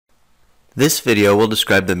This video will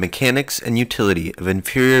describe the mechanics and utility of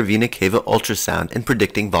inferior vena cava ultrasound in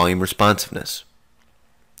predicting volume responsiveness.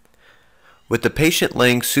 With the patient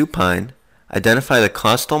laying supine, identify the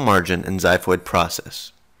costal margin and xiphoid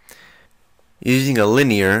process. Using a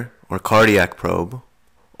linear or cardiac probe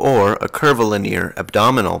or a curvilinear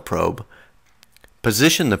abdominal probe,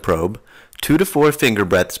 position the probe 2 to 4 finger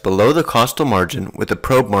breadths below the costal margin with the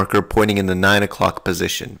probe marker pointing in the 9 o'clock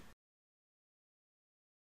position.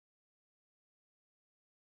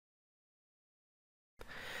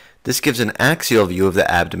 This gives an axial view of the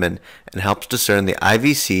abdomen and helps discern the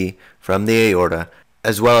IVC from the aorta,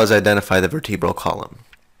 as well as identify the vertebral column.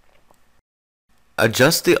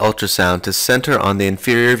 Adjust the ultrasound to center on the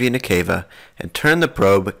inferior vena cava and turn the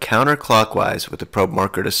probe counterclockwise with the probe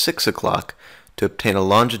marker to 6 o'clock to obtain a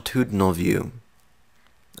longitudinal view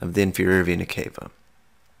of the inferior vena cava.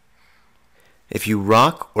 If you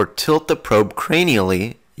rock or tilt the probe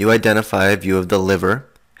cranially, you identify a view of the liver,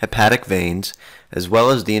 hepatic veins, as well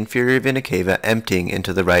as the inferior vena cava emptying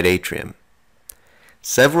into the right atrium.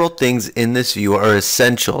 Several things in this view are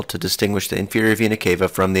essential to distinguish the inferior vena cava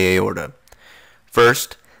from the aorta.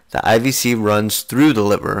 First, the IVC runs through the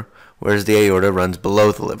liver, whereas the aorta runs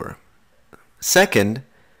below the liver. Second,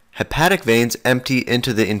 hepatic veins empty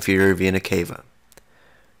into the inferior vena cava.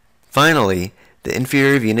 Finally, the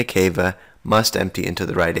inferior vena cava must empty into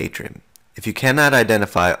the right atrium. If you cannot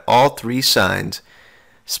identify all three signs,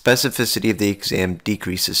 specificity of the exam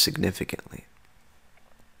decreases significantly.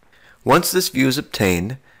 Once this view is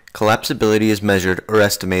obtained, collapsibility is measured or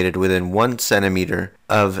estimated within 1 centimeter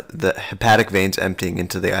of the hepatic veins emptying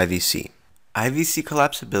into the IVC. IVC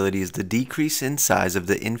collapsibility is the decrease in size of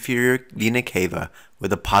the inferior vena cava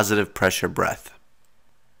with a positive pressure breath.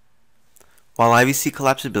 While IVC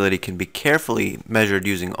collapsibility can be carefully measured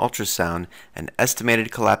using ultrasound, an estimated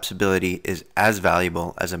collapsibility is as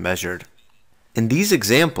valuable as a measured. In these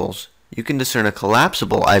examples, you can discern a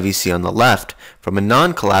collapsible IVC on the left from a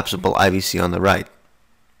non-collapsible IVC on the right.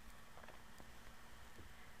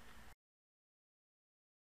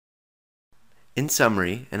 In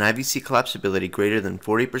summary, an IVC collapsibility greater than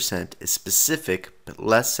 40% is specific but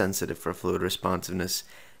less sensitive for fluid responsiveness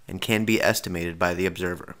and can be estimated by the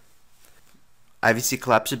observer. IVC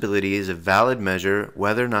collapsibility is a valid measure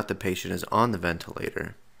whether or not the patient is on the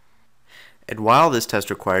ventilator. And while this test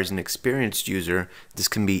requires an experienced user, this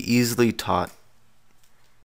can be easily taught